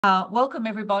Welcome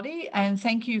everybody, and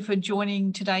thank you for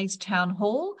joining today's town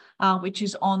hall, which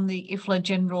is on the IFLA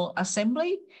General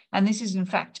Assembly. And this is in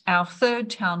fact our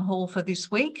third town hall for this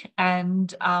week.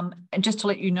 And just to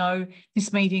let you know,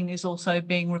 this meeting is also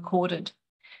being recorded.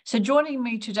 So joining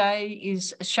me today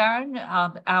is Sharon,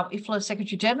 our IFLA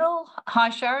Secretary General. Hi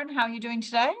Sharon, how are you doing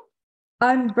today?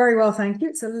 I'm very well, thank you.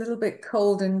 It's a little bit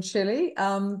cold and chilly,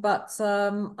 but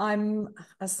I'm,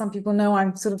 as some people know,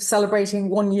 I'm sort of celebrating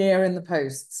 1 year in the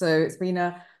post. So it's been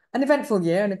an eventful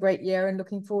year and a great year, and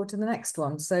looking forward to the next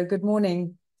one. So good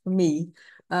morning from me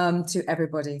to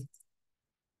everybody.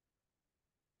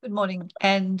 Good morning,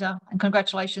 and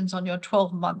congratulations on your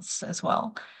 12 months as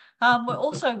well. We'll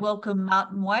also welcome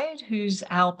Martin Wade, who's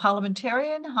our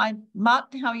parliamentarian. Hi,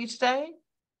 Martin, how are you today?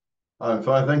 I'm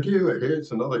fine, thank you. It's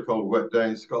another cold, wet day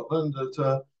in Scotland.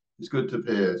 It's good to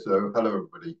be here. So hello,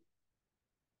 everybody.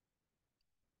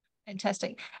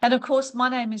 Fantastic. And of course, my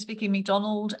name is Vicky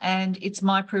McDonald, and it's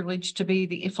my privilege to be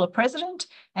the IFLA President.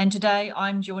 And today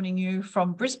I'm joining you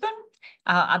from Brisbane.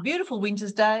 A beautiful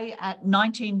winter's day at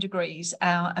 19 degrees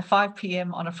at 5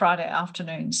 p.m. on a Friday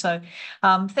afternoon. So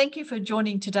thank you for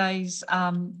joining today's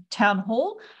town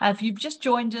hall. If you've just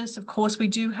joined us, of course, we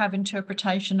do have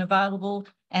interpretation available,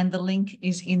 and the link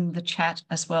is in the chat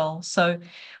as well. So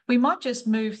we might just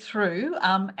move through,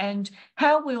 and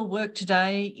how we'll work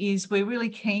today is we're really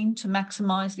keen to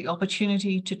maximise the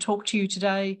opportunity to talk to you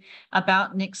today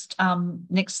about next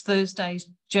Thursday's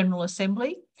General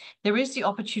Assembly. There is the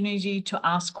opportunity to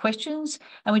ask questions,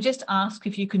 and we just ask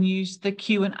if you can use the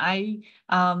Q&A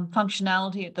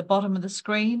functionality at the bottom of the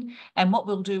screen. And what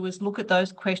we'll do is look at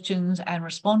those questions and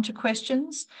respond to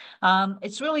questions.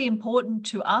 It's really important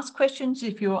to ask questions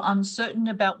if you're uncertain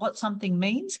about what something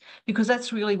means, because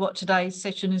that's really what today's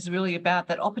session is really about,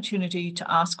 that opportunity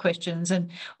to ask questions. And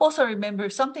also remember,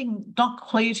 if something not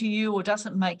clear to you or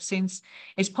doesn't make sense,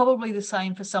 it's probably the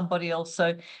same for somebody else.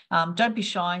 So don't be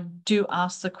shy, do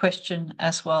ask the question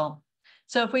as well.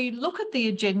 So if we look at the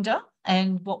agenda,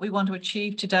 and what we want to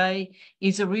achieve today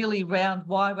is really around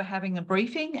why we're having a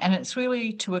briefing, and it's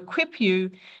really to equip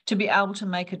you to be able to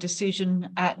make a decision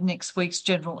at next week's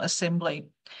General Assembly.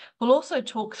 We'll also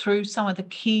talk through some of the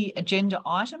key agenda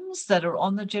items that are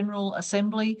on the General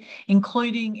Assembly,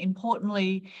 including,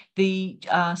 importantly, the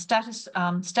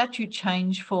statute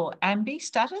change for ANBI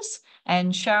status,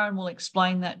 and Sharon will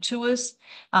explain that to us.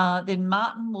 Then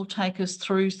Martin will take us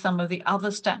through some of the other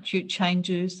statute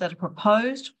changes that are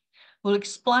proposed. We'll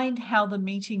explain how the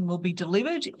meeting will be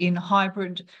delivered in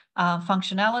hybrid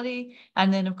functionality.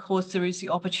 And then, of course, there is the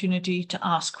opportunity to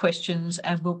ask questions,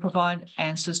 and we'll provide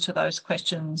answers to those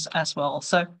questions as well.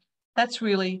 So that's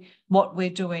really what we're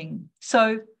doing.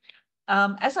 So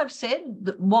as I've said,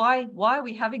 why are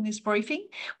we having this briefing?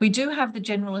 We do have the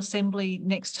General Assembly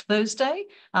next Thursday,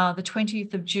 the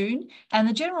 20th of June, and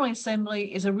the General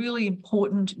Assembly is a really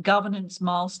important governance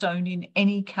milestone in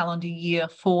any calendar year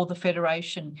for the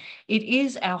Federation. It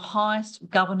is our highest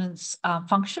governance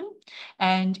function,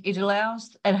 and it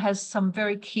has some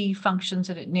very key functions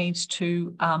that it needs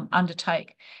to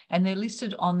undertake, and they're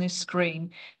listed on this screen,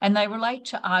 and they relate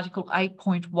to Article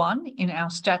 8.1 in our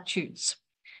statutes.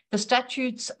 The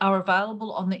statutes are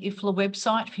available on the IFLA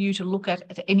website for you to look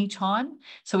at any time.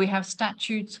 So we have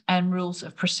statutes and rules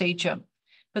of procedure.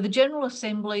 But the General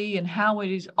Assembly and how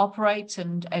it operates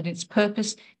and its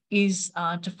purpose is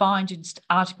defined in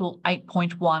Article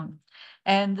 8.1.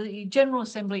 And the General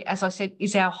Assembly, as I said,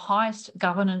 is our highest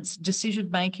governance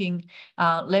decision-making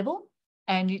level.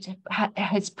 And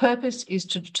its purpose is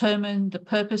to determine the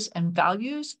purpose and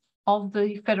values of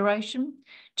the Federation,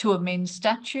 to amend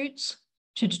statutes,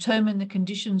 to determine the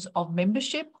conditions of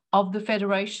membership of the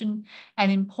Federation,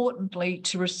 and importantly,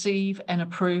 to receive and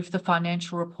approve the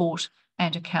financial report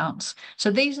and accounts. So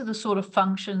these are the sort of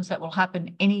functions that will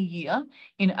happen any year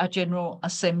in a General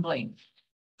Assembly.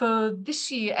 For this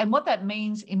year, and what that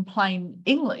means in plain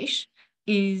English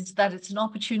is that it's an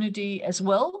opportunity as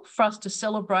well for us to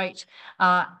celebrate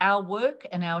our work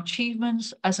and our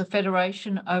achievements as a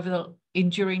Federation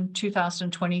during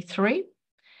 2023.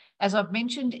 As I've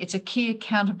mentioned, it's a key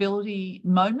accountability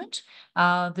moment.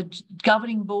 The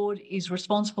governing board is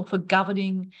responsible for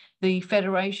governing the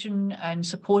Federation and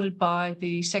supported by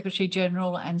the Secretary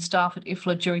General and staff at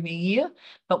IFLA during the year.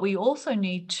 But we also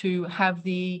need to have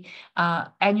the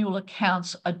annual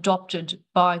accounts adopted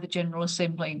by the General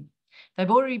Assembly.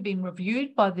 They've already been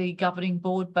reviewed by the governing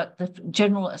board, but the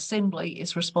General Assembly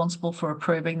is responsible for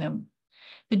approving them.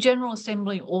 The General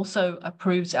Assembly also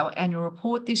approves our annual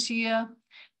report this year.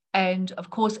 And of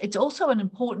course, it's also an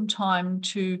important time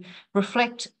to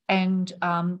reflect and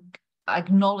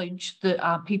acknowledge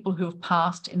the people who have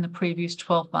passed in the previous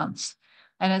 12 months.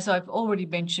 And as I've already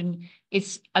mentioned,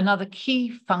 it's another key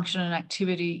function and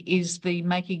activity is the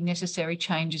making necessary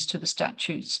changes to the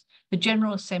statutes. The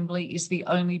General Assembly is the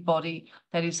only body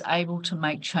that is able to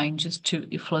make changes to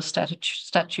IFLA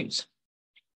statutes.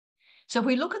 So if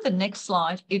we look at the next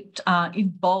slide, it in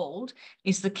bold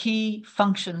is the key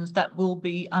functions that will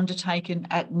be undertaken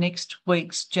at next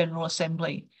week's General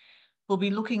Assembly. We'll be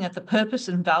looking at the purpose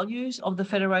and values of the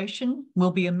Federation.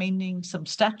 We'll be amending some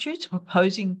statutes,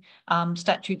 proposing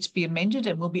statutes be amended,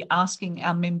 and we'll be asking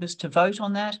our members to vote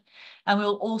on that. And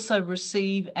we'll also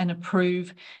receive and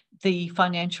approve the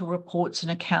financial reports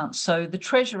and accounts. So the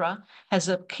Treasurer has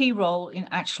a key role in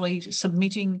actually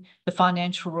submitting the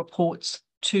financial reports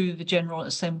to the General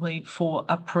Assembly for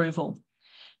approval.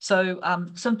 So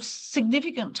some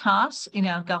significant tasks in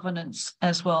our governance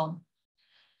as well.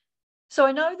 So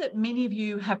I know that many of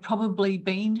you have probably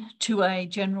been to a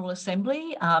General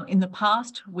Assembly. In the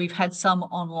past, we've had some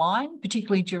online,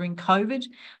 particularly during COVID.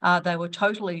 They were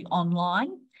totally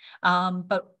online,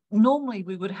 but normally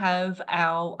we would have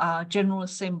our General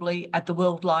Assembly at the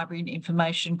World Library and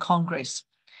Information Congress.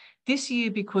 This year,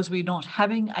 because we're not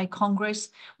having a Congress,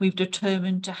 we've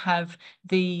determined to have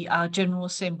the General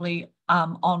Assembly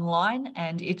online,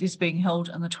 and it is being held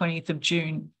on the 20th of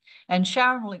June. And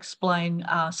Sharon will explain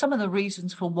some of the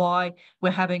reasons for why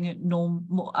we're having it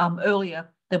earlier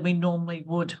than we normally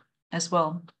would as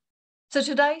well. So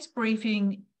today's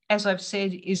briefing, as I've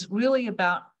said, is really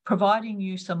about providing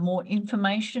you some more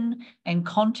information and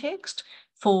context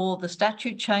for the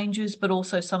statute changes, but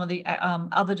also some of the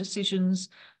other decisions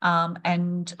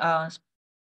and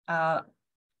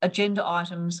agenda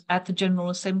items at the General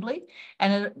Assembly.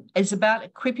 And it is about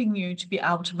equipping you to be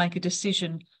able to make a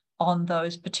decision on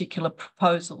those particular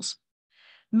proposals.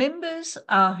 Members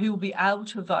who will be able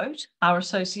to vote are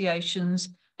associations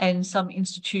and some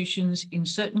institutions in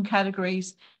certain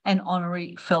categories and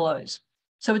honorary fellows.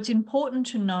 So it's important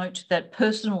to note that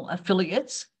personal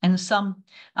affiliates and some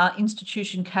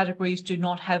institution categories do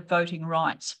not have voting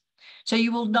rights. So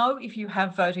you will know if you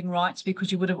have voting rights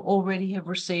because you would have already have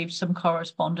received some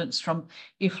correspondence from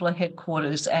IFLA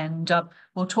headquarters, and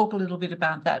we'll talk a little bit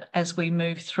about that as we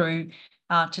move through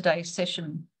today's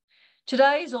session.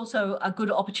 Today is also a good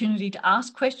opportunity to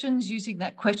ask questions using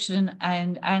that question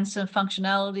and answer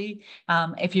functionality.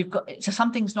 If you've got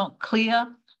something's not clear,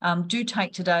 do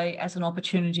take today as an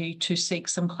opportunity to seek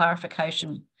some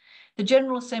clarification. The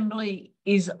General Assembly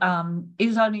is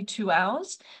only 2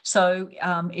 hours, so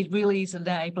it really is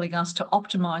enabling us to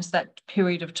optimise that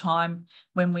period of time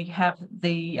when we have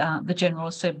the General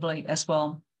Assembly as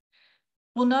well.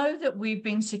 We'll know that we've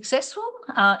been successful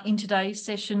in today's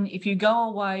session if you go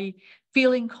away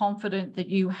feeling confident that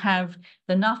you have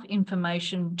enough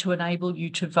information to enable you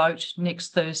to vote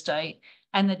next Thursday,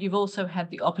 and that you've also had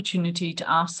the opportunity to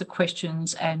ask the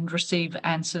questions and receive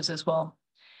answers as well.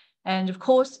 And of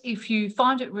course, if you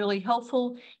find it really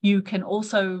helpful, you can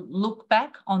also look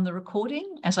back on the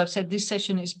recording. As I've said, this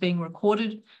session is being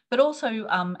recorded, but also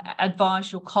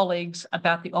advise your colleagues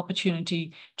about the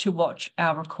opportunity to watch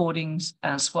our recordings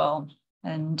as well.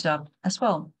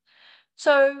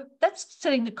 So that's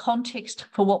setting the context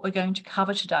for what we're going to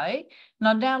cover today. And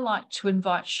I'd now like to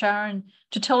invite Sharon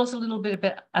to tell us a little bit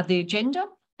about the agenda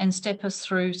and step us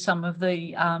through some of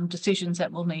the decisions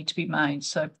that will need to be made.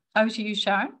 So over to you,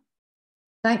 Sharon.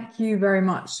 Thank you very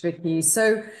much, Vicky.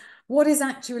 So what is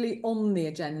actually on the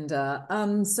agenda?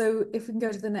 So if we can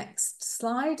go to the next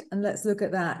slide and let's look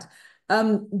at that.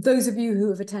 Those of you who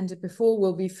have attended before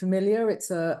will be familiar.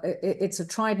 It's a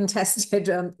tried and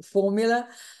tested formula.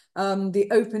 The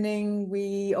opening,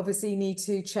 we obviously need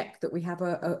to check that we have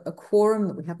a quorum,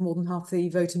 that we have more than half the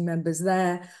voting members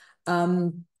there.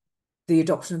 The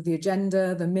adoption of the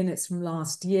agenda, the minutes from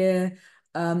last year.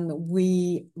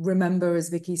 We remember, as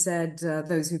Vicky said,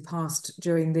 those who passed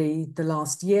during the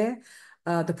last year.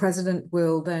 The President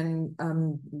will then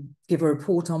give a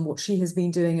report on what she has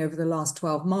been doing over the last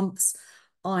 12 months.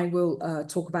 I will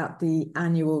talk about the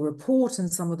annual report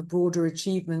and some of the broader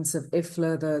achievements of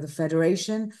IFLA, the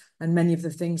Federation, and many of the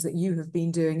things that you have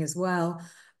been doing as well.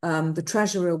 The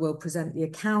Treasurer will present the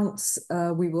accounts.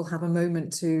 We will have a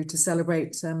moment to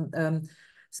celebrate some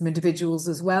individuals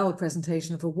as well, a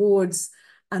presentation of awards.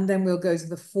 And then we'll go to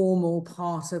the formal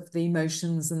part of the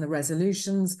motions and the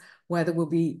resolutions, where there will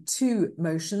be 2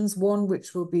 motions. One,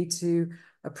 which will be to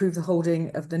approve the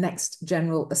holding of the next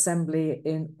General Assembly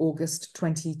in August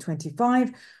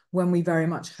 2025, when we very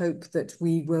much hope that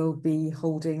we will be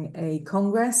holding a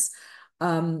Congress.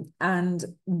 And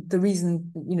the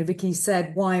reason, Vicky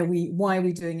said, why are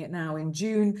we doing it now in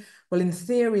June? Well, in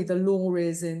theory, the law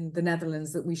is in the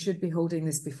Netherlands that we should be holding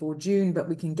this before June, but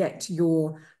we can get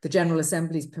the General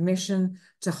Assembly's permission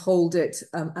to hold it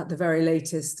at the very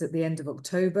latest at the end of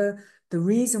October. The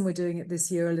reason we're doing it this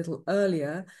year a little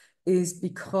earlier is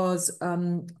because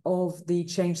of the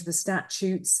change to the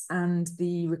statutes and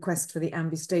the request for the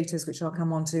ANBI status, which I'll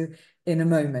come on to in a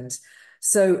moment.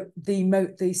 So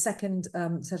the second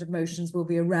set of motions will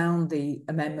be around the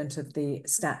amendment of the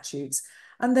statutes.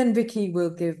 And then Vicky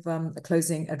will give a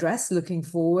closing address looking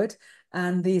forward,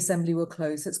 and the Assembly will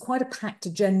close. So it's quite a packed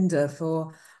agenda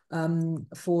for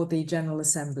the General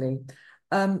Assembly.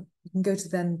 You can go to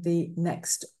then the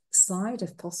next slide,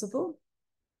 if possible.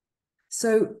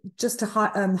 So just to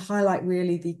highlight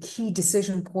really the key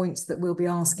decision points that we'll be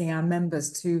asking our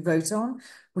members to vote on,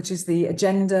 which is the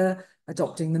agenda,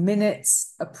 adopting the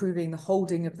minutes, approving the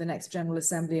holding of the next General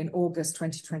Assembly in August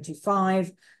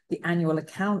 2025, the annual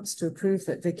accounts to approve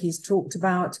that Vicky's talked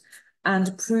about, and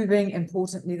approving,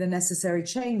 importantly, the necessary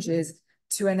changes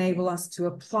to enable us to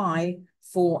apply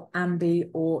for ANBI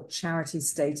or charity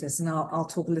status. And I'll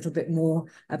talk a little bit more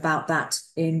about that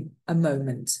in a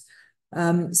moment.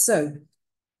 What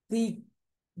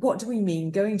do we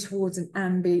mean going towards an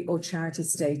ANBI or charity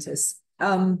status?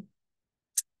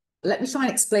 Let me try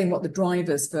and explain what the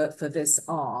drivers for this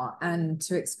are, and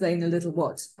to explain a little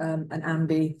what an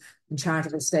ANBI and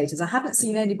charitable status. I haven't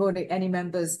seen any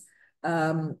members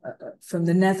from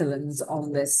the Netherlands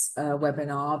on this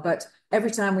webinar, but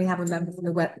every time we have a member from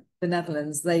the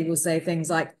Netherlands, they will say things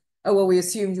like, oh, well, we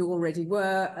assumed you already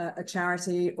were a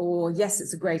charity, or yes,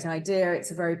 it's a great idea,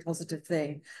 it's a very positive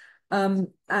thing.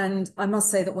 And I must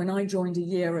say that when I joined a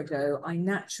year ago, I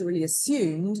naturally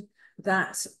assumed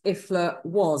that IFLA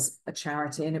was a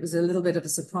charity, and it was a little bit of a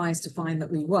surprise to find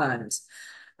that we weren't.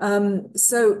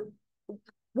 So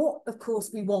what, of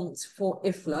course, we want for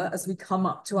IFLA as we come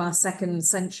up to our second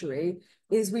century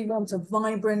is we want a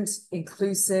vibrant,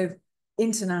 inclusive,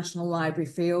 international library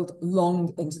field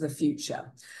long into the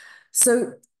future.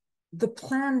 So the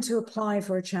plan to apply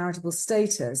for a charitable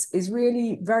status is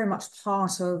really very much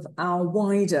part of our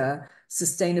wider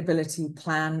sustainability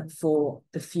plan for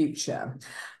the future.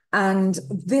 And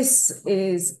this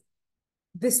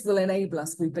will enable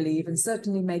us, we believe, and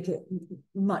certainly make it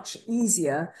much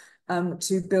easier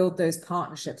to build those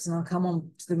partnerships. And I'll come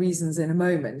on to the reasons in a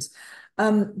moment.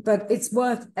 But it's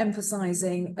worth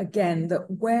emphasizing again that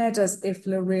where does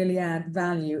IFLA really add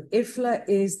value? IFLA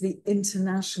is the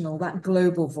international, that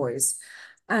global voice.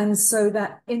 And so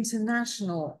that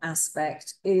international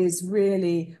aspect is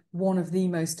really one of the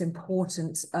most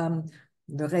important,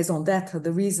 the raison d'etre,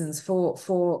 the reasons for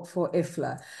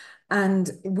IFLA.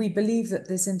 And we believe that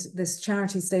this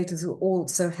charity status will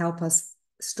also help us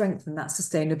strengthen that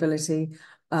sustainability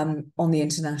on the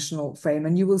international frame.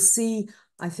 And you will see,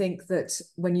 I think, that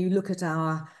when you look at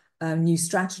our new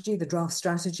strategy, the draft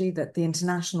strategy, that the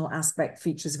international aspect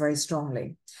features very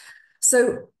strongly.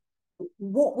 So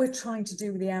what we're trying to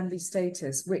do with the ANBI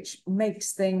status, which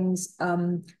makes things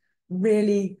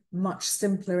really much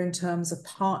simpler in terms of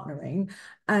partnering.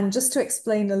 And just to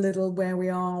explain a little where we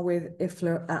are with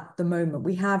IFLA at the moment,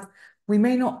 we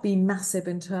may not be massive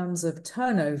in terms of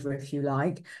turnover, if you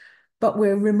like, but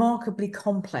we're remarkably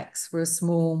complex for a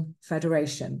small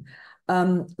federation.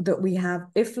 That we have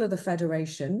IFLA, the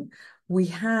federation, we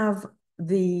have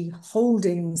the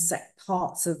holding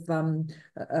parts of,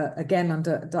 again,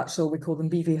 under Dutch law, we call them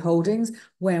BV holdings,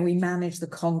 where we manage the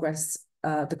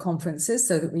conferences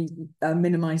so that we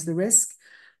minimize the risk.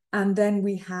 And then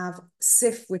we have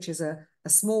SIF, which is a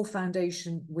small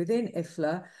foundation within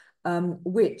IFLA,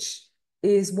 which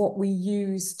is what we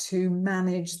use to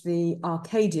manage the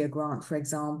Arcadia grant, for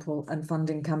example, and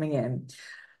funding coming in.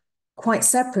 Quite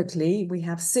separately, we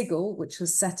have SIGL, which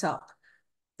was set up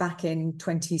back in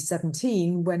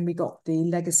 2017 when we got the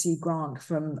legacy grant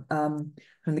from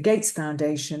the Gates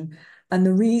Foundation. And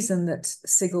the reason that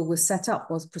SIGL was set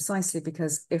up was precisely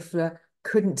because IFLA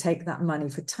couldn't take that money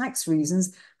for tax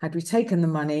reasons. Had we taken the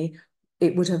money,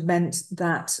 it would have meant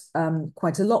that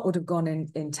quite a lot would have gone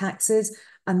in taxes,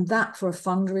 and that for a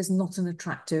funder is not an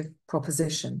attractive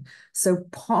proposition. So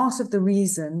part of the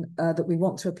reason that we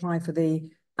want to apply for the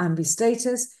ANBI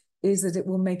status is that it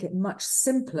will make it much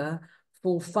simpler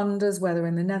for funders, whether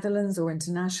in the Netherlands or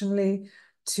internationally,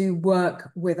 to work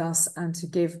with us and to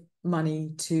give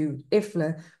money to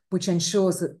IFLA, which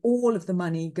ensures that all of the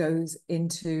money goes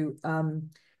into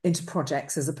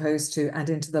projects as opposed to,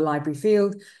 and into the library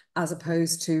field, as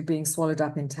opposed to being swallowed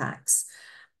up in tax.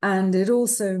 And it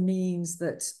also means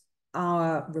that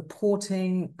our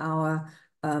reporting, our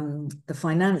The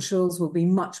financials will be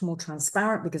much more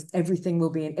transparent because everything will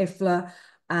be in IFLA,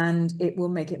 and it will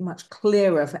make it much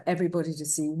clearer for everybody to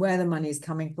see where the money is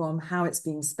coming from, how it's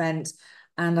being spent.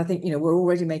 And I think, we're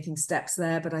already making steps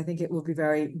there, but I think it will be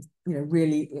very,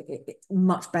 really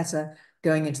much better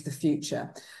going into the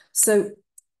future. So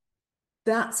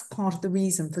that's part of the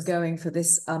reason for going for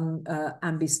this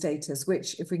ANBI status,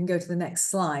 which, if we can go to the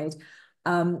next slide,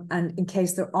 and in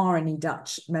case there are any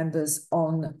Dutch members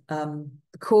on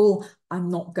the call, I'm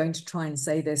not going to try and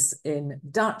say this in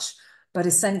Dutch, but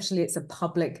essentially it's a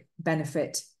public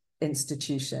benefit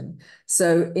institution.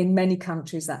 So in many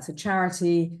countries, that's a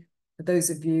charity. For those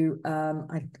of you,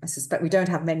 I suspect we don't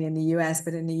have many in the US,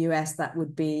 but in the US, that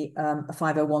would be a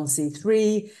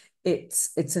 501c3.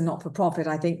 It's a not-for-profit.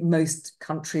 I think most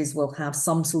countries will have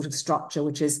some sort of structure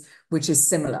which is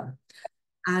similar.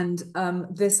 And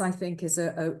this, I think, is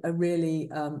a really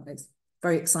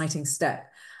very exciting step.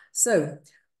 So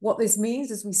what this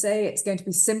means, as we say, it's going to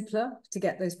be simpler to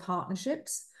get those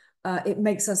partnerships. It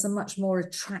makes us a much more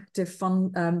attractive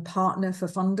partner for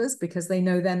funders, because they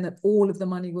know then that all of the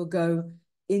money will go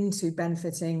into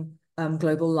benefiting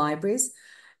global libraries.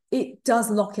 It does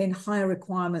lock in higher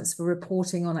requirements for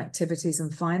reporting on activities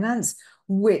and finance,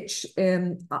 which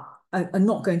are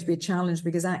not going to be a challenge,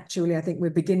 because actually I think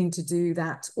we're beginning to do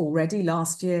that already.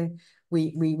 Last year,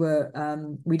 we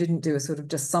didn't do a sort of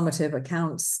just summative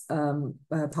accounts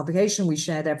publication. We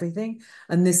shared everything.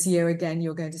 And this year, again,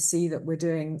 you're going to see that we're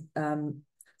doing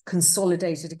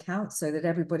consolidated accounts so that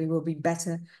everybody will be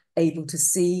better able to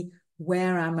see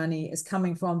where our money is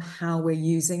coming from, how we're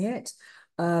using it.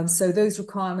 So those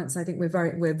requirements, I think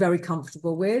we're very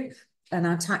comfortable with. And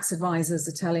our tax advisors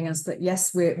are telling us that,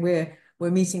 yes, we're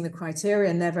meeting the criteria,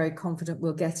 and they're very confident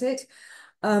we'll get it.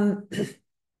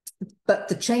 But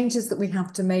the changes that we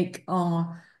have to make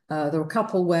are, there are a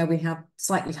couple where we have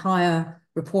slightly higher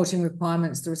reporting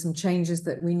requirements. There are some changes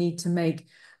that we need to make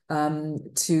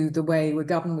to the way we're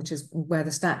governed, which is where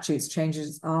the statutes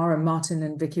changes are, and Martin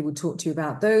and Vicky will talk to you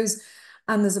about those.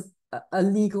 And there's a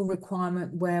legal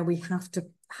requirement where we have to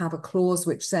have a clause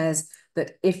which says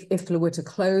that if IFLA were to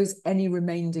close, any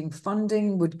remaining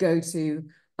funding would go to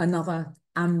another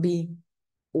ANBI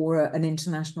or an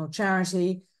international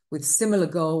charity with similar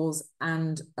goals,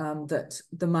 and that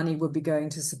the money would be going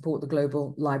to support the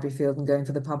global library field and going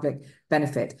for the public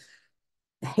benefit.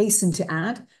 I hasten to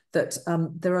add that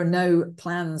there are no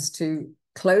plans to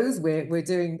close. We're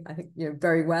doing, I think,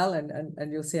 very well,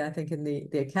 and you'll see, I think, in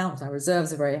the accounts, our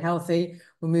reserves are very healthy.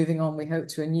 We're moving on, we hope,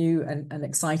 to a new and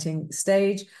exciting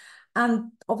stage.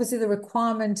 And obviously the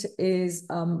requirement is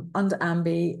under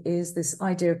ANBI is this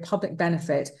idea of public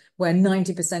benefit, where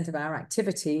 90% of our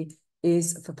activity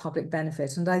is for public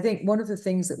benefit. And I think one of the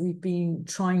things that we've been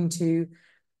trying to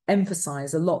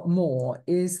emphasize a lot more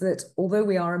is that although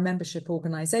we are a membership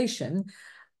organization,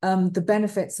 the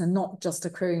benefits are not just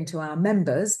accruing to our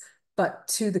members, but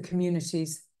to the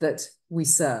communities that we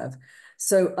serve.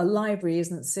 So a library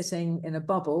isn't sitting in a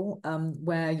bubble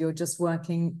where you're just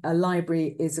working. A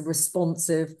library is a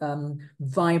responsive,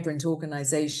 vibrant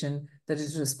organization that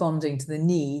is responding to the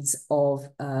needs of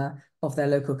their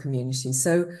local community.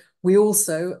 So we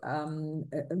also,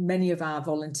 many of our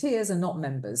volunteers are not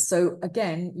members. So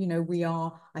again, we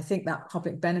are, I think, that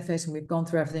public benefit, and we've gone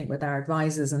through everything with our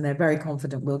advisors, and they're very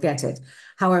confident we'll get it.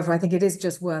 However, I think it is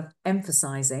just worth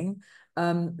emphasizing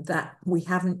that we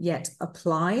haven't yet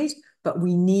applied, but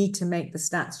we need to make the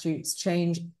statutes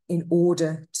change in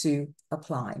order to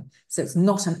apply. So it's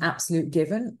not an absolute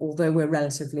given, although we're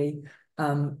relatively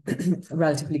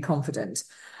confident.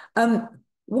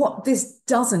 What this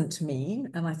doesn't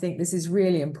mean, and I think this is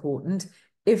really important,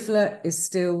 IFLA is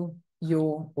still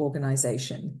your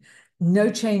organization. No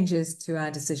changes to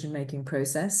our decision-making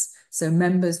process, so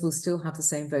members will still have the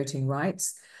same voting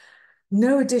rights.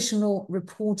 No additional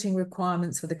reporting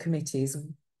requirements for the committees.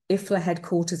 IFLA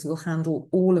headquarters will handle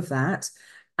all of that.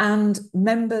 And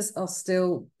members are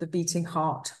still the beating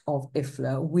heart of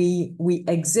IFLA. We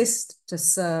exist to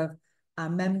serve our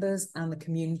members and the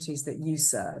communities that you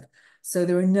serve. So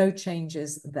there are no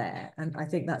changes there. And I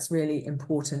think that's really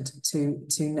important to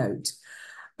note.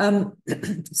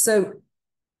 So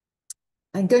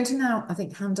I'm going to now, I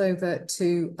think, hand over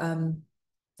to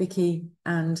Vicky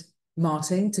and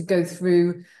Martin to go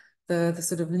through the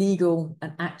sort of legal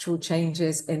and actual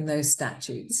changes in those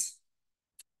statutes.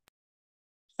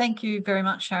 Thank you very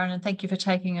much, Sharon, and thank you for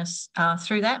taking us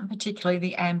through that, and particularly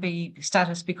the ANBI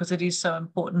status, because it is so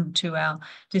important to our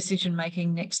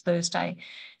decision-making next Thursday.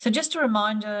 So just a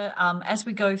reminder, as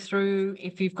we go through,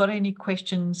 if you've got any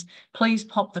questions, please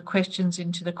pop the questions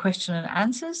into the question and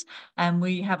answers, and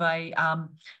we have a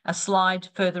slide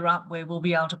further up where we'll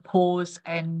be able to pause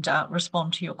and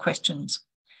respond to your questions.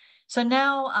 So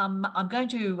now I'm going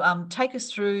to take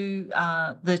us through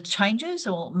the changes,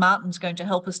 or Martin's going to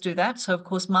help us do that. So, of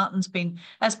course, Martin's been,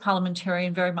 as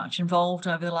parliamentarian, very much involved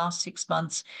over the last 6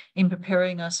 months in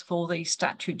preparing us for these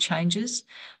statute changes.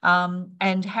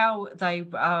 And how they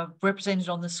are represented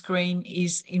on the screen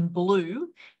is in blue,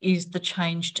 is the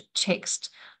changed text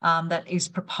that is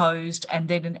proposed, and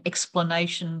then an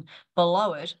explanation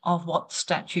below it of what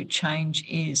statute change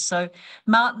is. So,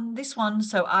 Martin, this one,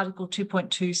 so Article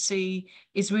 2.2C,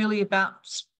 is really about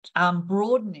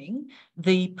broadening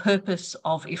the purpose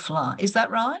of IFLA. Is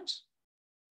that right?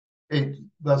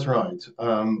 That's right.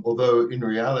 Although in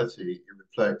reality, it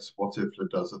reflects what IFLA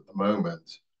does at the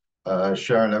moment.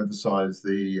 Sharon emphasised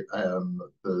the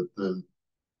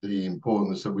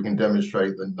importance that we can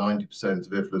demonstrate that 90%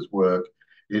 of IFLA's work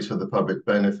is for the public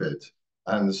benefit.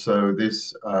 And so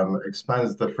this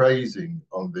expands the phrasing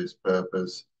on this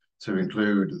purpose to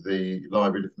include the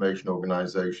library information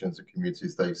organisations and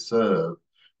communities they serve,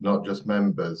 not just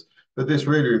members. But this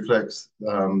really reflects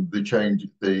the change,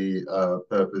 the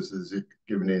purposes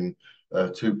given in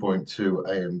 2.2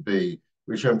 A and B,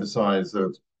 which emphasise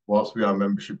that whilst we are a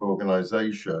membership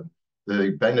organisation,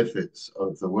 the benefits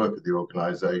of the work of the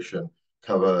organisation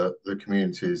cover the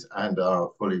communities and are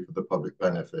fully for the public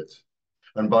benefit.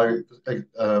 And by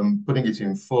putting it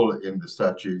in full in the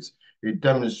statutes, it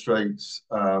demonstrates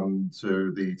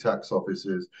to the tax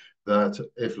offices that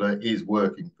IFLA is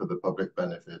working for the public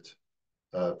benefit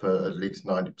for at least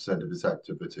 90% of its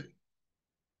activity.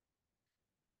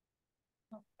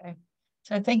 Okay.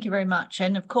 So thank you very much.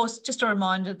 And of course, just a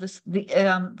reminder,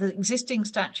 the existing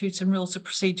statutes and rules of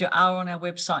procedure are on our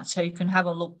website, so you can have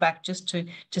a look back just to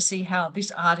see how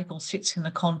this article sits in the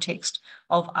context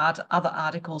of other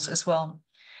articles as well.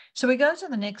 So we go to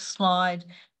the next slide.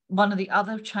 One of the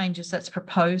other changes that's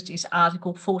proposed is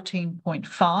Article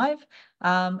 14.5,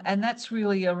 and that's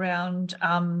really around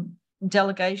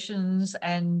delegations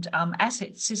and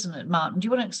assets, isn't it, Martin? Do you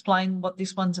want to explain what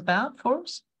this one's about for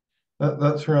us?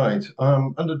 That's right.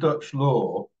 Under Dutch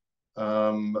law,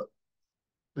 the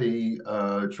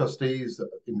trustees,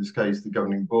 in this case, the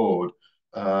governing board,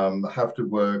 have to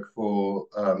work for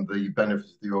the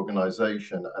benefits of the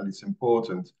organisation, and it's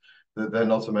important that they're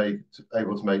not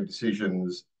able to make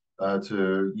decisions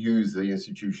to use the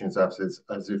institution's assets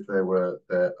as if they were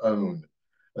their own.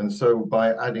 And so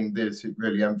by adding this, it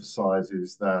really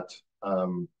emphasises that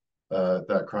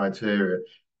that criteria.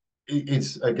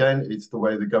 It's the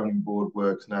way the governing board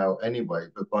works now anyway,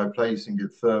 but by placing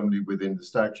it firmly within the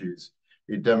statutes,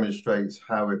 it demonstrates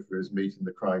how IFLA is meeting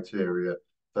the criteria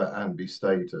for ANBI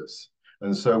status.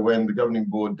 And so when the governing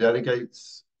board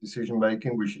delegates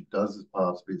decision-making, which it does as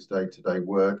part of its day-to-day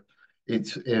work,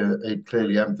 it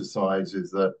clearly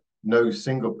emphasises that no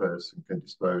single person can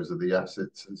dispose of the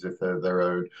assets as if they're their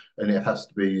own, and it has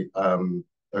to be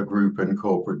a group and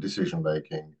corporate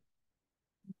decision-making.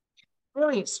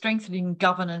 Really, it's strengthening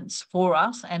governance for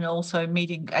us and also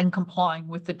meeting and complying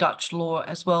with the Dutch law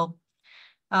as well.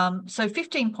 So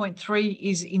 15.3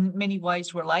 is in many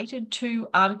ways related to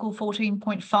Article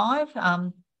 14.5.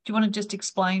 Do you want to just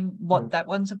explain what that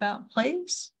one's about,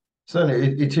 please?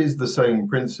 Certainly, it is the same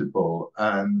principle,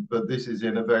 but this is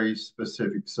in a very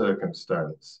specific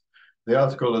circumstance. The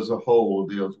article as a whole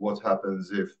deals with what happens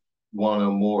if one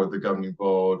or more of the governing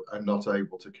board are not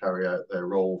able to carry out their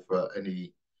role for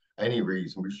any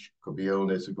reason, which could be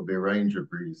illness, it could be a range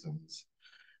of reasons.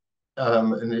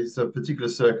 And it's a particular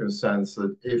circumstance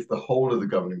that if the whole of the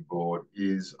governing board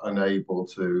is unable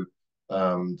to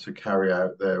carry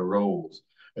out their roles.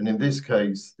 And in this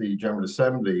case, the General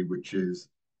Assembly, which is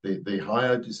the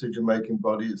higher decision-making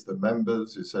body, it's the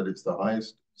members who said it's the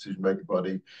highest decision-making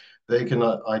body, they can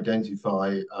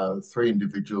identify 3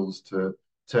 individuals to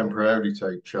temporarily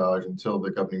take charge until the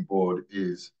governing board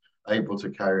is able to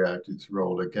carry out its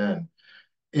role again.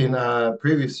 In our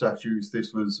previous statutes,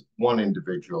 this was 1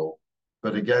 individual,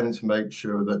 but again, to make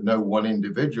sure that no one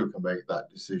individual can make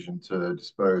that decision to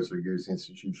dispose or use the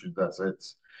institution's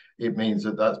assets, it means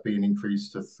that that's been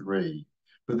increased to 3.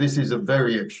 But this is a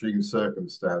very extreme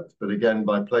circumstance. But again,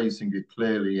 by placing it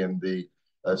clearly in the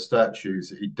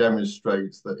statutes, it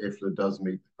demonstrates that IFLA does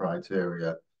meet the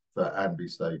criteria for ANBI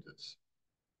status.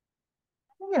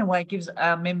 In a way, it gives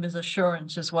our members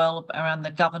assurance as well around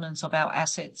the governance of our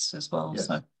assets as well, yes.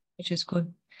 So which is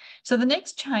good. So the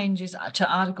next change is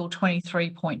to Article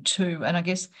 23.2, and I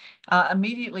guess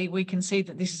immediately we can see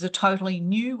that this is a totally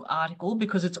new article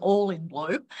because it's all in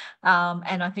blue,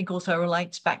 and I think also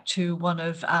relates back to one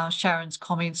of Sharon's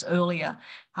comments earlier.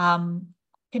 Can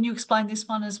you explain this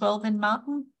one as well then,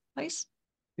 Martin, please?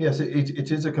 Yes,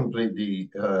 it is a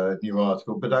completely new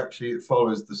article, but actually it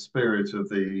follows the spirit of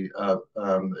the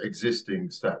existing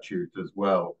statute as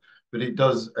well. But it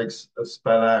does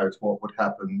spell out what would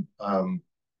happen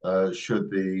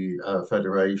should the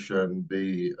federation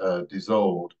be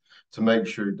dissolved, to make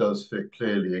sure it does fit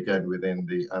clearly again within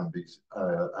the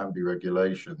ANBI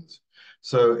regulations.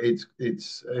 So it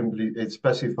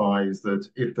specifies that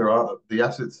if there are the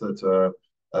assets that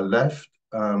are left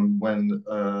when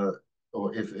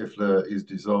or if IFLA is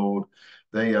dissolved,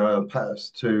 they are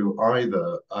passed to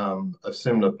either a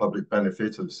similar public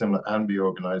benefit, a similar ANBI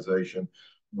organisation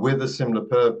with a similar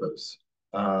purpose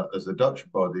as the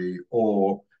Dutch body,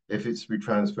 or if it's to be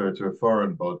transferred to a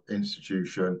foreign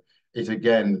institution, it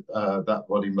again, that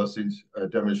body must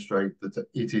demonstrate that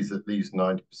it is at least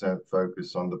 90%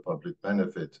 focused on the public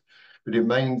benefit. But it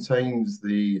maintains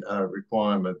the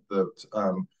requirement that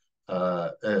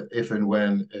if and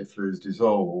when IFLA is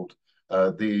dissolved,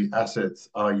 the assets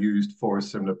are used for a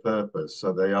similar purpose.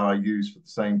 So they are used for the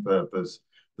same purpose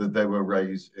that they were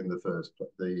raised in the first place.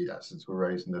 The assets were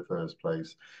raised in the first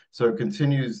place. So it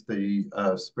continues the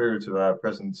spirit of our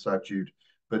present statute,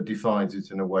 but defines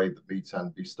it in a way that meets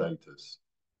ANBI status.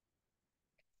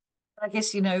 I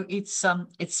guess, you know, it's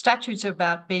statutes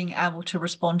about being able to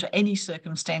respond to any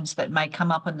circumstance that may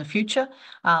come up in the future.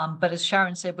 But as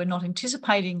Sharon said, we're not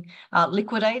anticipating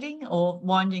liquidating or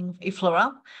winding IFLA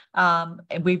up.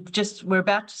 We're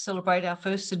about to celebrate our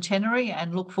first centenary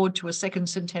and look forward to a second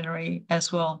centenary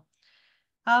as well.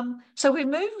 So we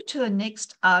move to the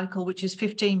next article, which is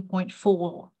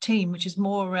 15.14, which is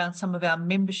more around some of our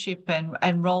membership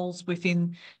and roles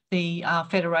within the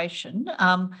Federation.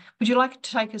 Would you like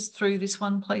to take us through this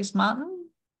one, please, Martin?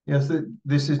 Yes,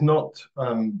 this is not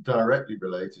directly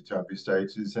related to ANBI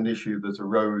status. It's an issue that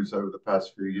arose over the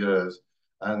past few years.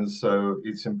 And so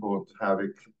it's important to have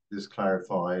this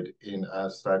clarified in our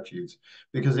statutes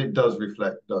because it does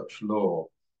reflect Dutch law.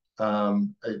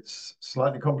 It's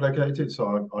slightly complicated,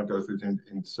 so I'll go through it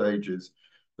in stages.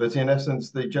 But in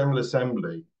essence, the General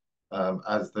Assembly,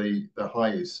 as the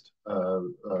highest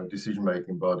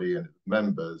decision-making body and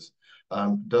members,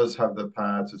 does have the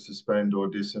power to suspend or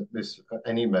dismiss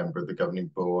any member of the governing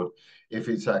board if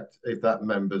that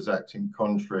member's acting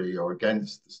contrary or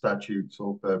against the statutes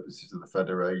or purposes of the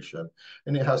Federation.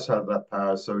 And it has to have that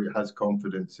power, so it has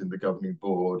confidence in the governing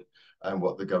board and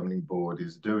what the governing board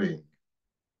is doing.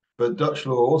 But Dutch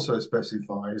law also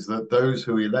specifies that those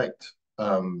who elect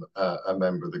a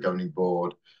member of the governing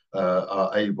board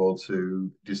are able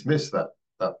to dismiss that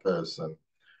person.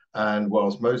 And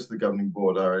whilst most of the governing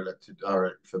board are elected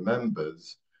directly for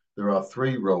members, there are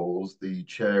three roles: the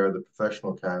chair of the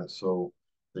professional council,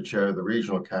 the chair of the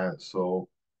regional council,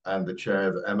 and the chair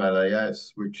of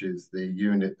MLAS, which is the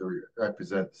unit that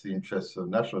represents the interests of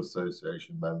National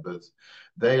Association members.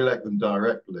 They elect them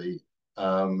directly.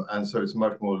 And so it's a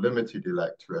much more limited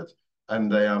electorate,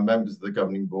 and they are members of the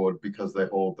governing board because they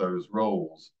hold those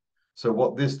roles. So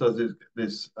what this does is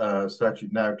this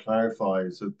statute now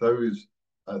clarifies that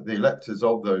the electors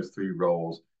of those three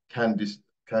roles can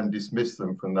dismiss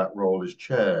them from that role as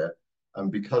chair,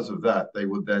 and because of that, they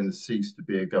would then cease to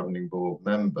be a governing board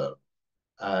member.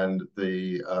 And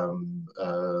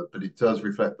but it does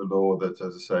reflect the law that,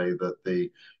 as I say, that the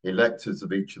electors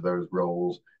of each of those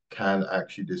roles can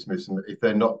actually dismiss them if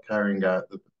they're not carrying out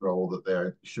the role that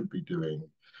they should be doing.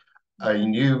 A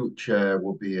new chair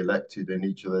will be elected in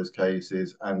each of those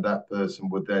cases, and that person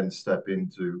would then step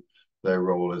into their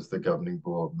role as the governing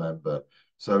board member.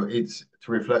 So it's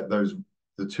to reflect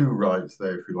the two rights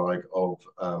there, if you like, of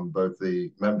both the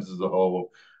members as a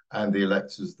whole and the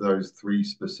electors, those three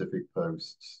specific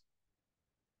posts.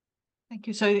 Thank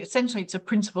you. So essentially, it's a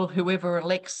principle: whoever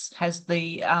elects has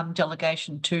the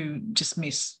delegation to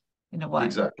dismiss, in a way.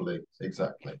 Exactly.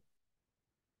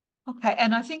 Okay,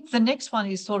 and I think the next one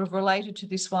is sort of related to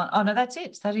this one. Oh no, that's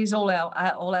it. That is all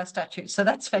our statutes. So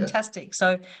that's fantastic. Yeah.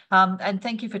 So and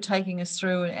thank you for taking us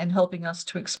through and helping us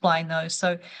to explain those.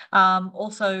 So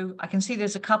also I can see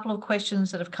there's a couple of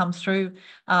questions that have come through.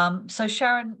 So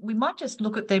Sharon, we might just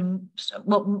look at them.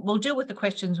 Well, we'll deal with the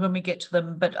questions when we get to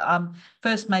them. But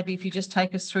first, maybe if you just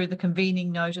take us through the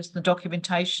convening notice, the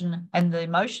documentation, and the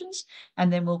motions,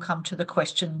 and then we'll come to the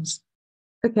questions.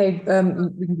 Okay, we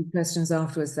can do questions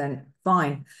afterwards then.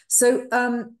 Fine. So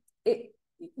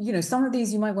you know, some of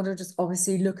these you might want to just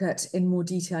obviously look at in more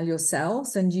detail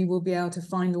yourselves, and you will be able to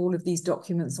find all of these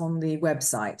documents on the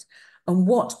website. And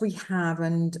what we have,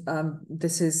 and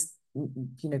this is,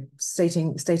 you know,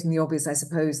 stating the obvious, I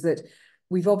suppose, that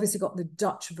we've obviously got the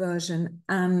Dutch version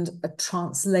and a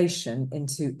translation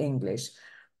into English.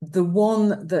 The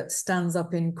one that stands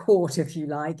up in court, if you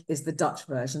like, is the Dutch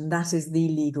version. That is the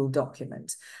legal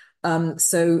document.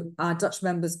 So our Dutch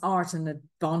members are at an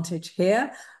advantage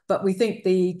here, but we think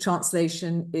the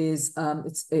translation is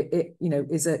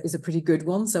is a pretty good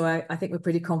one. So I think we're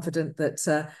pretty confident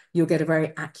that you'll get a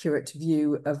very accurate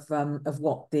view of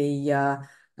what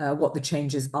the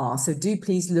changes are. So do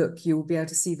please look. You'll be able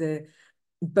to see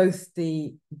both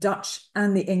the Dutch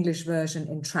and the English version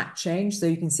in track change, so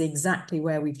you can see exactly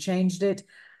where we've changed it.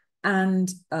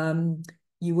 And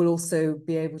you will also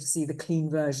be able to see the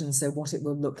clean version, so what it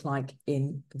will look like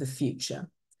in the future.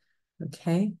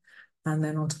 Okay, and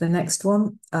then on to the next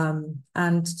one,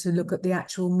 and to look at the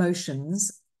actual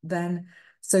motions then.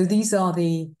 So these are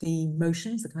the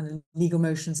motions, the kind of legal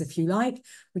motions, if you like,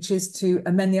 which is to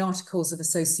amend the Articles of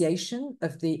Association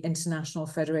of the International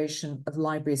Federation of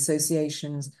Library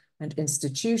Associations and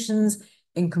Institutions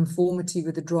in conformity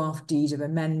with the draft deed of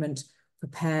amendment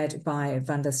prepared by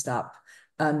Van der Stap,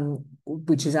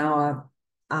 which is our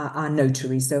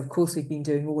notary. So of course we've been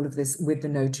doing all of this with the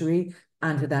notary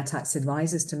and with our tax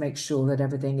advisors to make sure that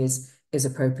everything is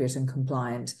appropriate and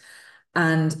compliant.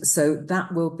 And so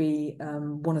that will be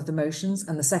one of the motions.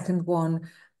 And the second one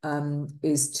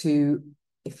is to,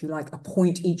 if you like,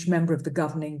 appoint each member of the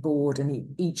governing board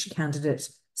and each candidate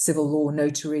civil law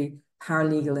notary,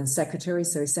 paralegal and secretary.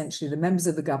 So essentially the members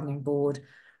of the governing board,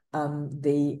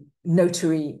 the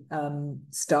notary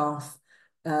staff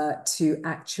to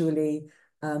actually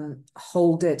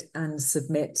hold it and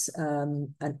submit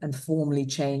and formally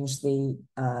change the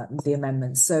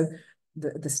amendments. So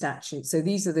the statute. So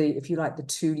these are the, if you like, the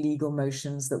two legal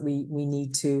motions that we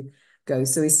need to go.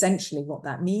 So essentially what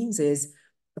that means is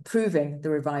approving the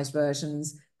revised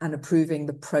versions and approving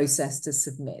the process to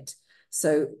submit.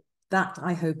 So that,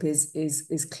 I hope,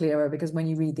 is clearer, because when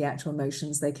you read the actual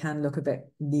motions, they can look a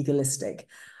bit legalistic,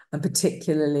 and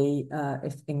particularly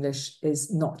if English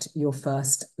is not your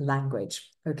first language.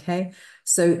 Okay,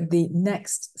 so the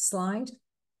next slide,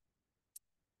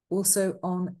 also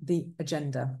on the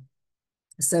agenda.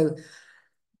 So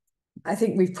I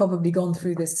think we've probably gone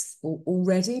through this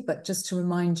already, but just to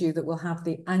remind you that we'll have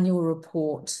the annual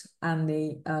report and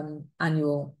the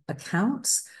annual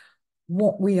accounts.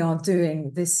 What we are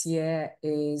doing this year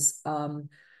is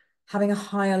having a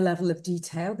higher level of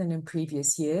detail than in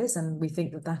previous years, and we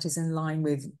think that that is in line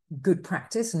with good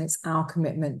practice, and it's our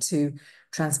commitment to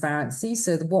transparency.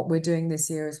 So what we're doing this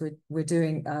year is we're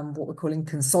doing what we're calling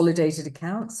consolidated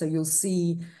accounts. So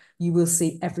you will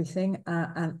see everything,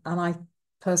 and I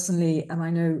personally, and I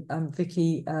know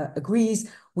Vicky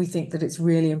agrees, we think that it's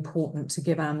really important to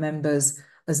give our members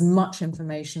as much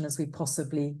information as we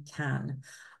possibly can.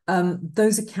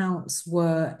 Those accounts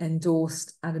were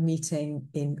endorsed at a meeting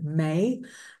in May,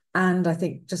 and I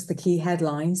think just the key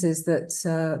headlines is that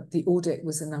the audit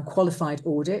was an unqualified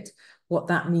audit. What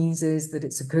that means is that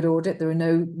it's a good audit. There are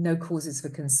no causes for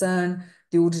concern.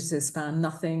 The auditors found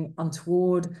nothing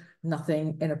untoward,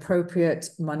 nothing inappropriate.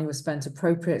 Money was spent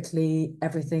appropriately.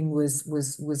 Everything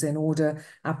was in order.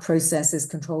 Our processes,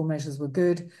 control measures were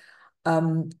good.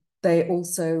 They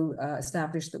also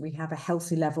established that we have a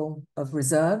healthy level of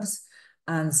reserves,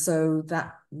 and so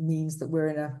that means that we're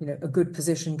in a good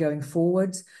position going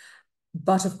forward.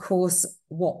 But of course,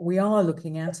 what we are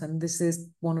looking at, and this is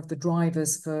one of the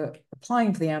drivers for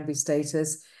applying for the ANBI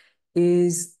status,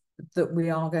 is that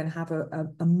we are going to have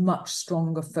a much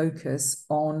stronger focus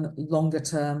on longer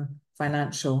term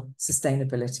financial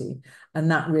sustainability. And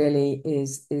that really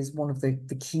is one of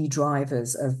the key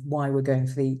drivers of why we're going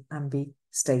for the ANBI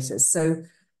status. So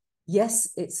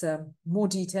yes, it's more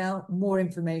detail, more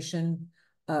information,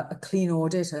 a clean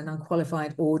audit, an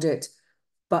unqualified audit,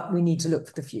 but we need to look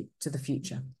to the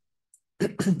future.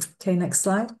 Okay, next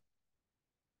slide.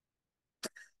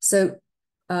 So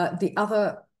the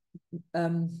other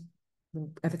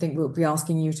everything we'll be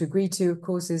asking you to agree to, of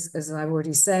course, is, as I've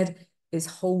already said, is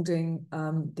holding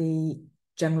the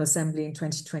General Assembly in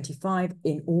 2025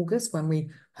 in August, when we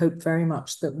hope very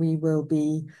much that we will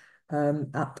be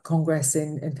at the Congress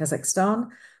in Kazakhstan.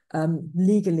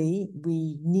 Legally,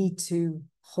 we need to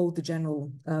hold the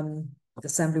General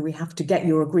Assembly. We have to get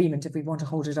your agreement if we want to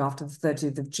hold it after the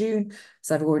 30th of June,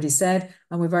 as I've already said,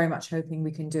 and we're very much hoping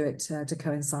we can do it to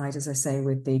coincide, as I say,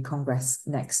 with the Congress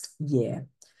next year.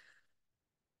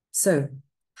 So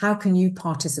how can you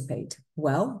participate?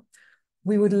 Well,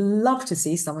 We would love to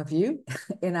see some of you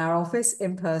in our office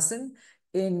in person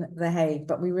in The Hague,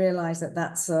 but we realise that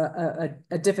that's a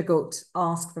difficult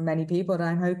ask for many people, and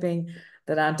I'm hoping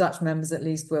that our Dutch members at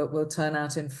least will turn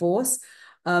out in force.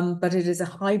 But it is a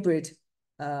hybrid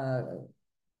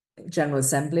General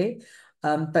Assembly.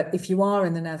 But if you are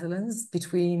in the Netherlands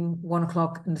between 1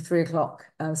 o'clock and 3 o'clock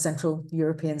Central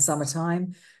European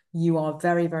summertime, you are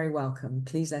very, very welcome.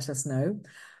 Please let us know.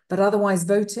 But otherwise,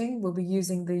 voting, we'll be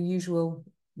using the usual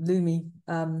Lumi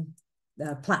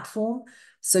platform.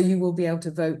 So you will be able to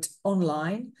vote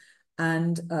online.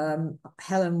 And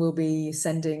Helen will be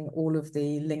sending all of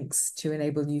the links to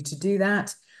enable you to do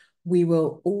that. We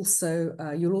will also,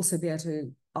 you'll also be able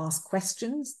to ask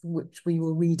questions, which we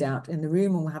will read out in the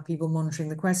room, and we'll have people monitoring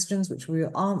the questions, which we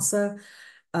will answer.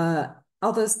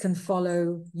 Others can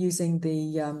follow using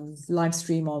the live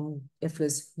stream on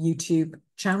IFLA's YouTube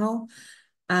channel.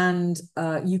 And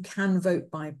you can vote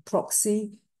by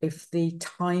proxy if the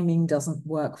timing doesn't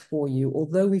work for you.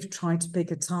 Although we've tried to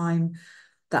pick a time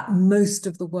that most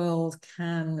of the world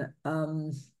can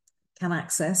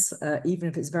access, even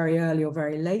if it's very early or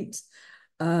very late,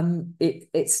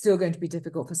 it's still going to be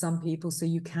difficult for some people. So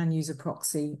you can use a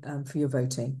proxy for your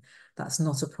voting. That's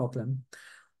not a problem.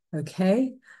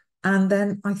 Okay. And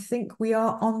then I think we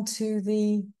are on to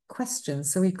the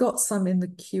questions. So we've got some in the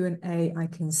Q&A I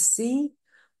can see.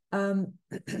 Got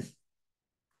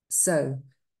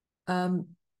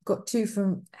two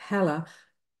from Hella.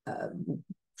 Do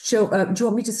you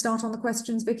want me to start on the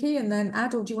questions, Vicky, and then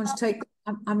add, or do you want to take?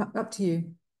 I'm up to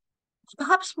you.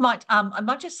 Perhaps I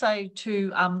might just say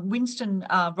to Winston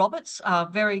Roberts,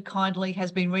 very kindly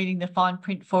has been reading the fine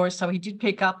print for us. So he did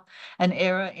pick up an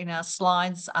error in our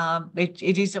slides.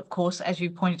 It is, of course, as you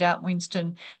pointed out,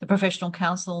 Winston, the professional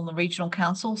council and the regional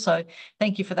council. So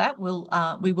thank you for that.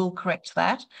 We will correct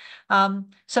that.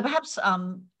 So perhaps,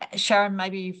 Sharon,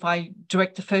 maybe if I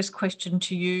direct the first question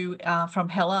to you from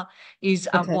Hella is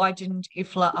Okay. Why didn't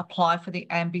IFLA apply for the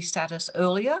ANBI status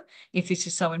earlier, if this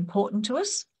is so important to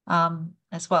us?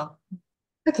 As well.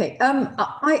 Okay.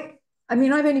 I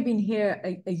mean, I've only been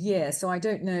here a year, so I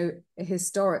don't know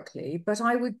historically, but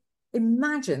I would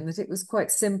imagine that it was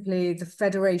quite simply the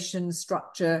federation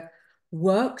structure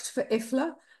worked for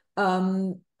IFLA.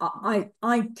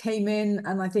 I came in,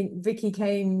 and I think Vicky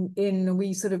came in, and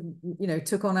we sort of,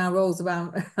 took on our roles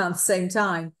around the same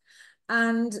time.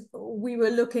 And we were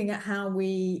looking at how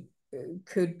we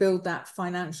could build that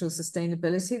financial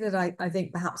sustainability that I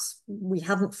think perhaps we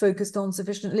hadn't focused on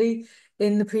sufficiently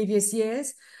in the previous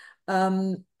years.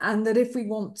 And that if we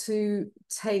want to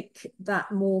take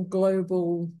that more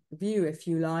global view, if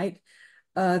you like,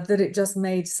 that it just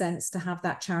made sense to have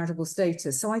that charitable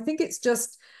status. So I think it's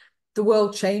just the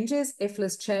world changes,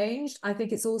 IFLA's changed. I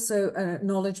think it's also an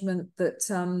acknowledgement that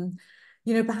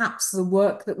perhaps the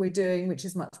work that we're doing, which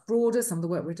is much broader, some of the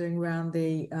work we're doing around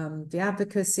the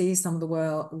advocacy, some of the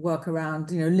work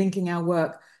around, linking our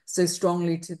work so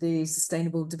strongly to the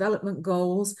Sustainable Development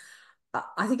Goals.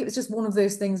 I think it was just one of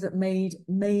those things that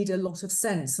made a lot of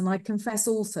sense. And I confess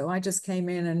also, I just came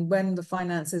in, and when the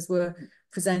finances were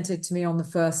presented to me on the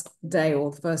first day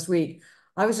or the first week,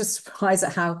 I was just surprised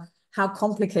at how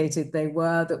complicated they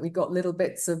were, that we got little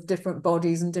bits of different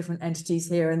bodies and different entities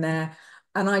here and there.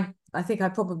 And I think I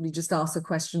probably just asked the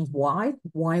question, why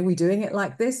are we doing it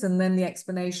like this? And then the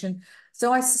explanation.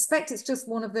 So I suspect it's just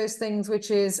one of those things,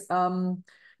 which is,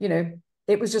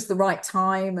 it was just the right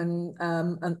time and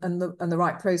the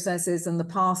right processes. And the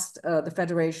past, the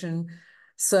federation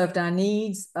served our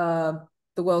needs.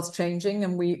 The world's changing,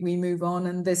 and we move on.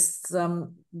 And this,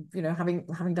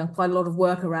 having done quite a lot of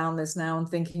work around this now and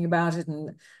thinking about it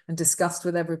and discussed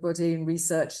with everybody and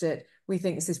researched it, we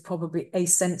think this is probably a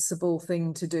sensible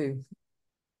thing to do.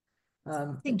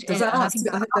 I think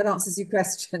that answers your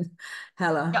question,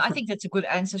 Hella. Yeah, I think that's a good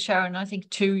answer, Sharon. I think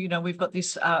too, we've got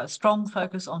this strong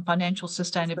focus on financial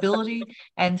sustainability,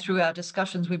 and through our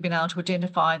discussions, we've been able to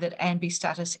identify that ANBI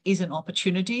status is an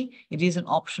opportunity. It is an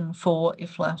option for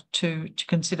IFLA to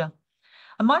consider.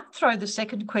 I might throw the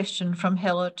second question from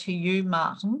Hella to you,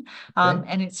 Martin,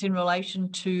 and it's in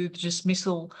relation to the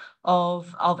dismissal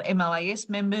of MLAS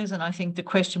members, and I think the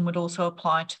question would also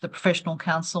apply to the Professional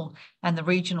Council and the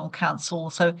Regional Council.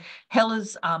 So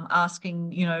Hella's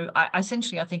asking,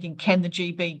 essentially, I'm thinking, can the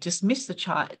GB dismiss the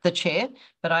chair?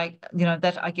 But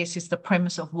that I guess is the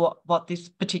premise of what this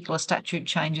particular statute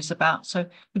change is about. So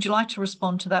would you like to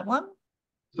respond to that one?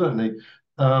 Certainly.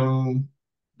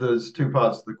 There's two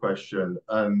parts to the question,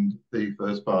 and the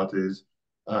first part is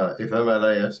if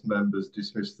MLAS members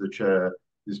dismiss the chair,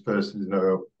 this person is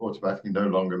automatically no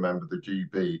longer a member of the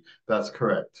GB. That's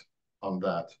correct. on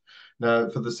that. Now,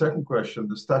 for the second question,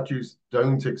 the statutes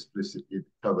don't explicitly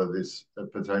cover this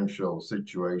potential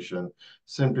situation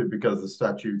simply because the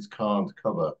statutes can't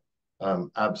cover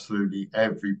absolutely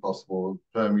every possible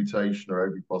permutation or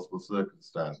every possible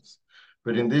circumstance.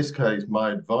 But in this case,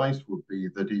 my advice would be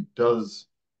that it does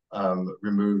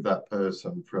remove that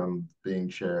person from being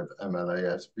chair of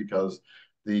MLAS, because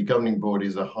the governing board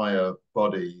is a higher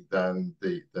body than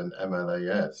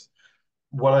MLAS.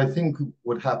 What I think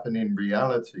would happen in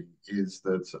reality is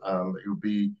that it would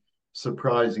be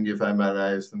surprising if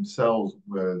MLAs themselves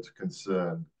weren't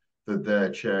concerned that their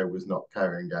chair was not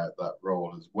carrying out that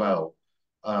role as well.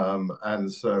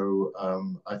 And so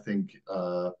I think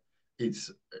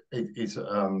it's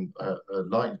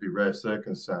likely to be a rare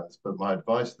circumstance, but my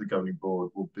advice to the governing board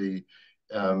will be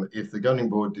if the governing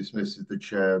board dismisses the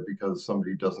chair because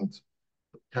somebody doesn't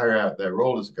carry out their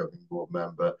role as a governing board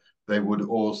member, they would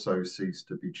also cease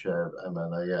to be chair of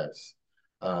MLAS.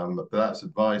 But that's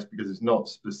advice because it's not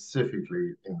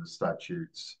specifically in the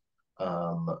statutes,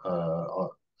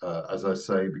 as I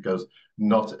say, because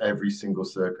not every single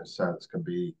circumstance can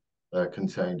be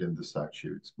contained in the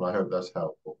statutes. But I hope that's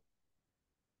helpful.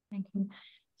 Thank you.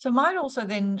 So might also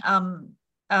then, well,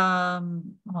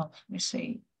 let me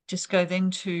see, just go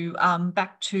then to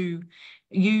back to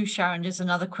you, Sharon. There's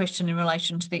another question in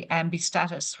relation to the ANBI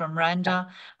status from Randa,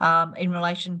 in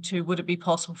relation to would it be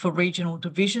possible for regional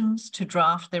divisions to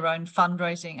draft their own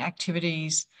fundraising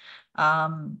activities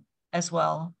as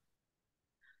well?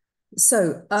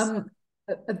 So a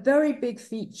very big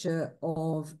feature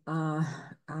of our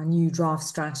new draft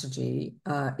strategy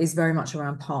is very much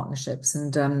around partnerships.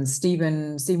 And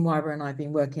Stephen Wyber and I have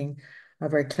been working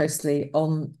very closely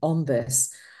on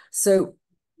this. So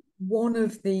one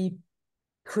of the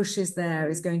pushes there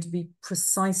is going to be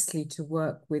precisely to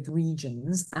work with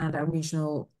regions and our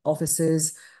regional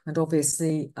offices, and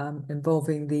obviously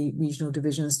involving the regional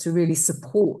divisions to really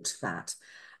support that.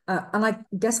 And I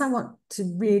guess I want to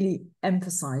really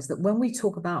emphasize that when we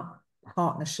talk about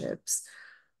partnerships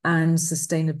and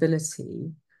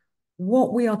sustainability,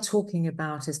 what we are talking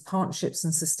about is partnerships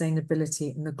and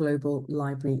sustainability in the global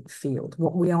library field.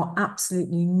 What we are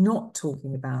absolutely not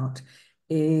talking about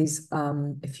is,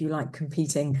 if you like,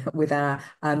 competing with our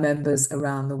members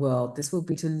around the world. This will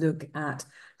be to look at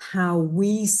how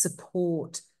we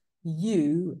support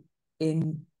you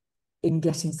in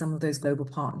getting some of those global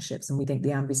partnerships. And we think the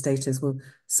ANBI status will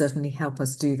certainly help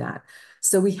us do that.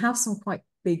 So we have some quite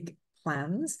big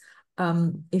plans.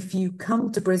 If you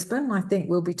come to Brisbane, I think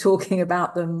we'll be talking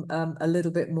about them a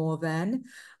little bit more then.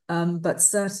 But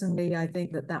certainly I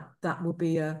think that will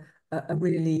be a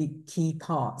really key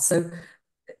part. So,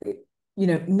 you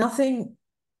know, nothing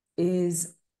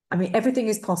is, I mean, everything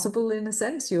is possible in a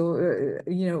sense. You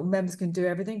know, members can do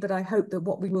everything, but I hope that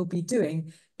what we will be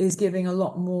doing is giving a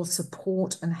lot more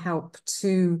support and help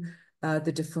to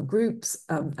the different groups.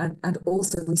 And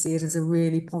also we see it as a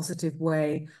really positive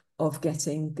way of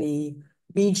getting the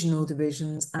regional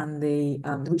divisions and the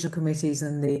regional committees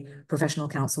and the professional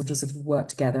council to sort of work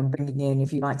together and bringing in,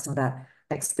 if you like, some of that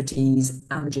expertise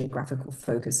and the geographical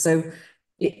focus. So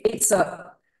it's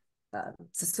a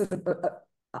sort of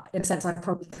in a sense, I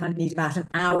probably kind of need about an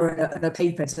hour and a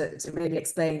paper to really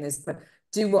explain this, but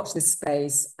do watch this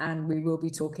space, and we will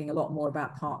be talking a lot more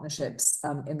about partnerships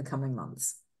in the coming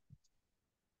months.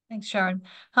 Thanks, Sharon.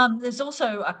 There's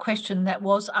also a question that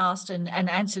was asked and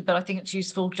answered, but I think it's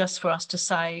useful just for us to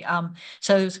say.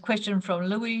 So there's a question from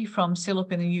Louis from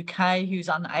Silip in the UK, who's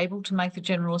unable to make the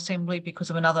General Assembly because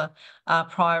of another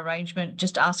prior arrangement,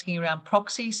 just asking around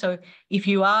proxy. So if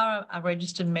you are a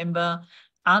registered member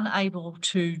unable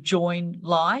to join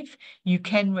live, you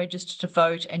can register to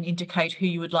vote and indicate who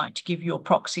you would like to give your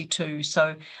proxy to.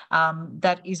 So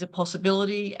that is a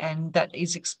possibility, and that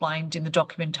is explained in the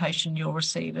documentation you'll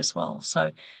receive as well.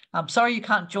 So I'm sorry you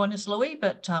can't join us, Louis,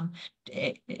 but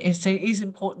it is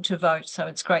important to vote. So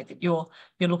it's great that you're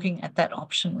looking at that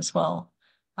option as well.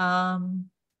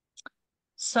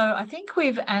 So I think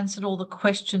we've answered all the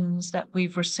questions that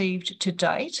we've received to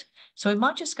date. So we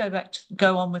might just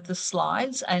go on with the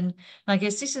slides. And I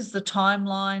guess this is the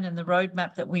timeline and the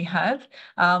roadmap that we have.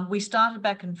 We started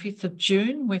back on 5th of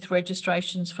June with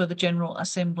registrations for the General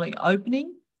Assembly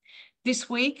opening. This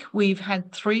week, we've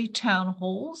had 3 town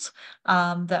halls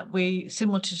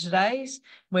similar to today's,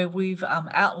 where we've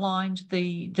outlined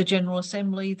the General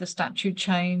Assembly, the statute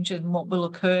change, and what will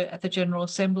occur at the General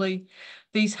Assembly.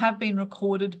 These have been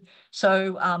recorded.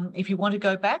 So if you want to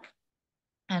go back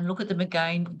and look at them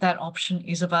again, that option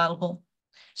is available.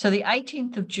 So the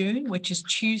 18th of June, which is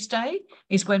Tuesday,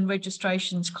 is when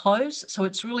registrations close. So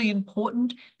it's really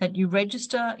important that you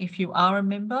register if you are a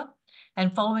member.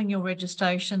 And following your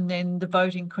registration, then the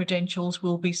voting credentials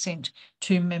will be sent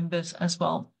to members as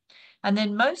well. And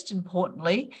then most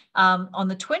importantly, on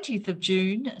the 20th of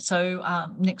June, so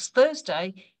next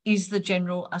Thursday, is the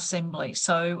General Assembly.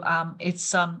 So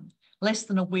it's less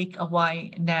than a week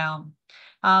away now.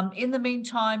 In the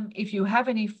meantime, if you have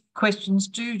any questions,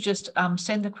 do just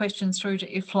send the questions through to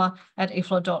IFLA at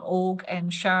ifla.org,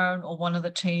 and Sharon or one of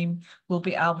the team will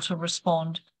be able to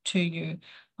respond to you.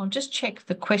 I'll just check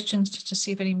the questions just to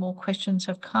see if any more questions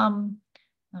have come.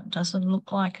 It doesn't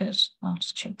look like it. I'll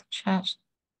just check the chat.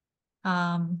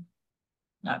 No,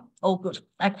 all good.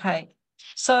 Okay.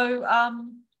 So,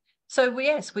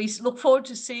 yes, we look forward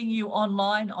to seeing you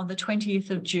online on the 20th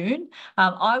of June.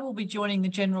 I will be joining the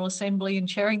General Assembly and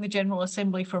chairing the General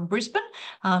Assembly from Brisbane.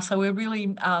 So we're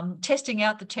really testing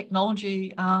out the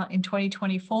technology in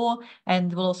 2024,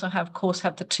 and we'll also have, of course,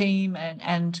 have the team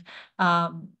and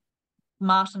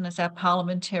Martin as our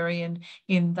parliamentarian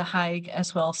in The Hague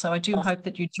as well. So I do hope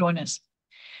that you join us.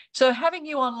 So having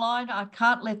you online, I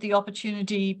can't let the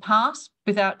opportunity pass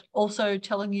without also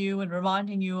telling you and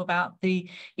reminding you about the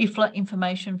IFLA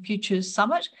Information Futures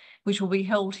Summit, which will be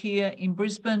held here in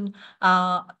Brisbane,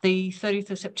 the 30th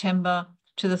of September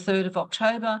to the 3rd of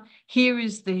October. Here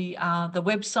is the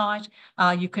website.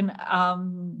 You can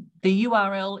the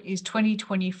URL is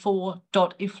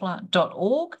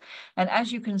 2024.ifla.org, and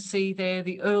as you can see there,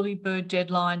 the early bird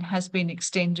deadline has been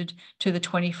extended to the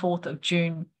 24th of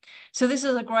June. So this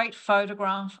is a great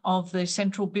photograph of the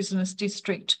Central Business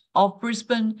District of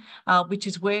Brisbane, which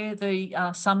is where the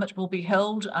summit will be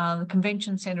held. The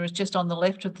convention centre is just on the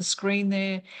left of the screen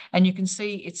there, and you can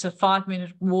see it's a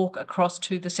 5-minute walk across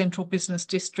to the Central Business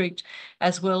District,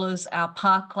 as well as our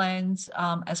parklands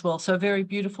as well. So a very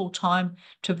beautiful time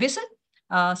to visit.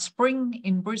 Spring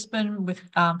in Brisbane with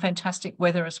fantastic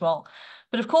weather as well.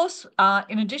 But of course,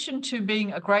 in addition to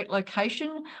being a great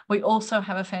location, we also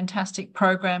have a fantastic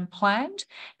program planned.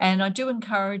 And I do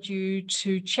encourage you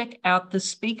to check out the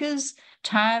speakers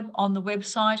tab on the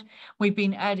website. We've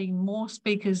been adding more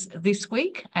speakers this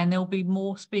week, and there'll be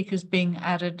more speakers being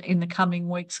added in the coming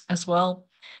weeks as well.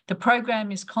 The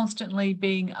program is constantly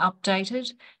being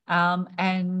updated,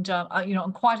 and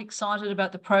I'm quite excited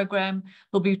about the program.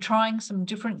 We'll be trying some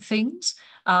different things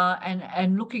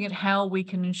and looking at how we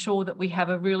can ensure that we have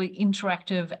a really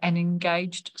interactive and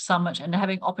engaged summit, and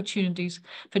having opportunities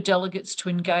for delegates to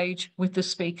engage with the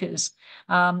speakers.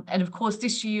 And of course,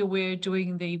 this year we're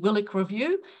doing the Willick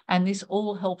Review, and this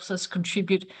all helps us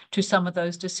contribute to some of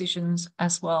those decisions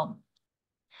as well.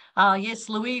 Yes,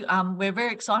 Louis, we're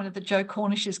very excited that Joe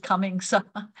Cornish is coming, so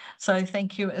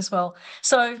thank you as well.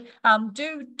 So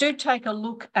do take a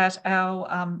look at our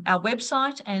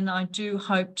website, and I do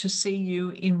hope to see you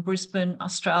in Brisbane,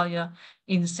 Australia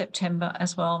in September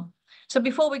as well. So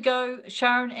before we go,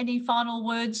 Sharon, any final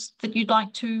words that you'd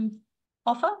like to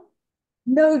offer?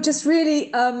 No, just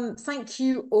really thank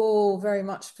you all very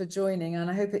much for joining, and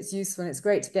I hope it's useful, and it's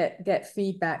great to get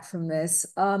feedback from this.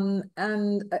 And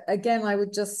again, I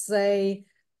would just say,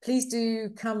 please do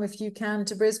come if you can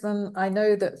to Brisbane. I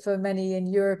know that for many in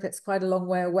Europe, it's quite a long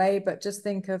way away, but just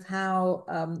think of how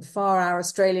far our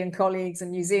Australian colleagues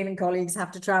and New Zealand colleagues have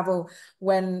to travel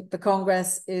when the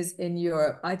Congress is in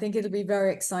Europe. I think it'll be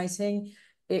very exciting.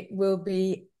 It will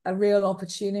be a real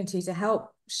opportunity to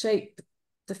help shape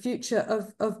the future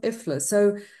of IFLA.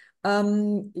 So,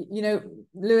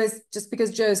 Lewis, just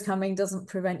because Joe's coming doesn't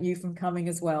prevent you from coming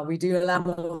as well. We do allow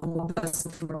more than one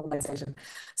person from an organisation.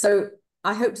 So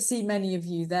I hope to see many of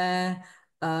you there.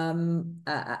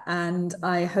 And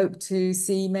I hope to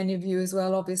see many of you as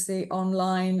well, obviously,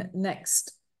 online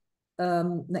next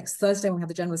Thursday when we have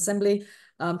the General Assembly,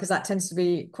 because that tends to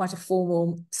be quite a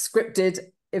formal,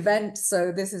 scripted event.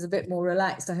 So this is a bit more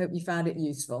relaxed. I hope you found it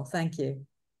useful. Thank you.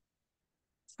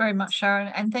 Very much, Sharon,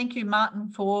 and thank you, Martin,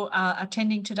 for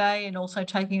attending today, and also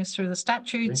taking us through the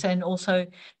statutes, and also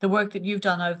the work that you've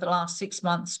done over the last 6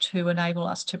 months to enable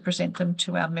us to present them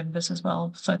to our members as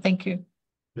well. So thank you.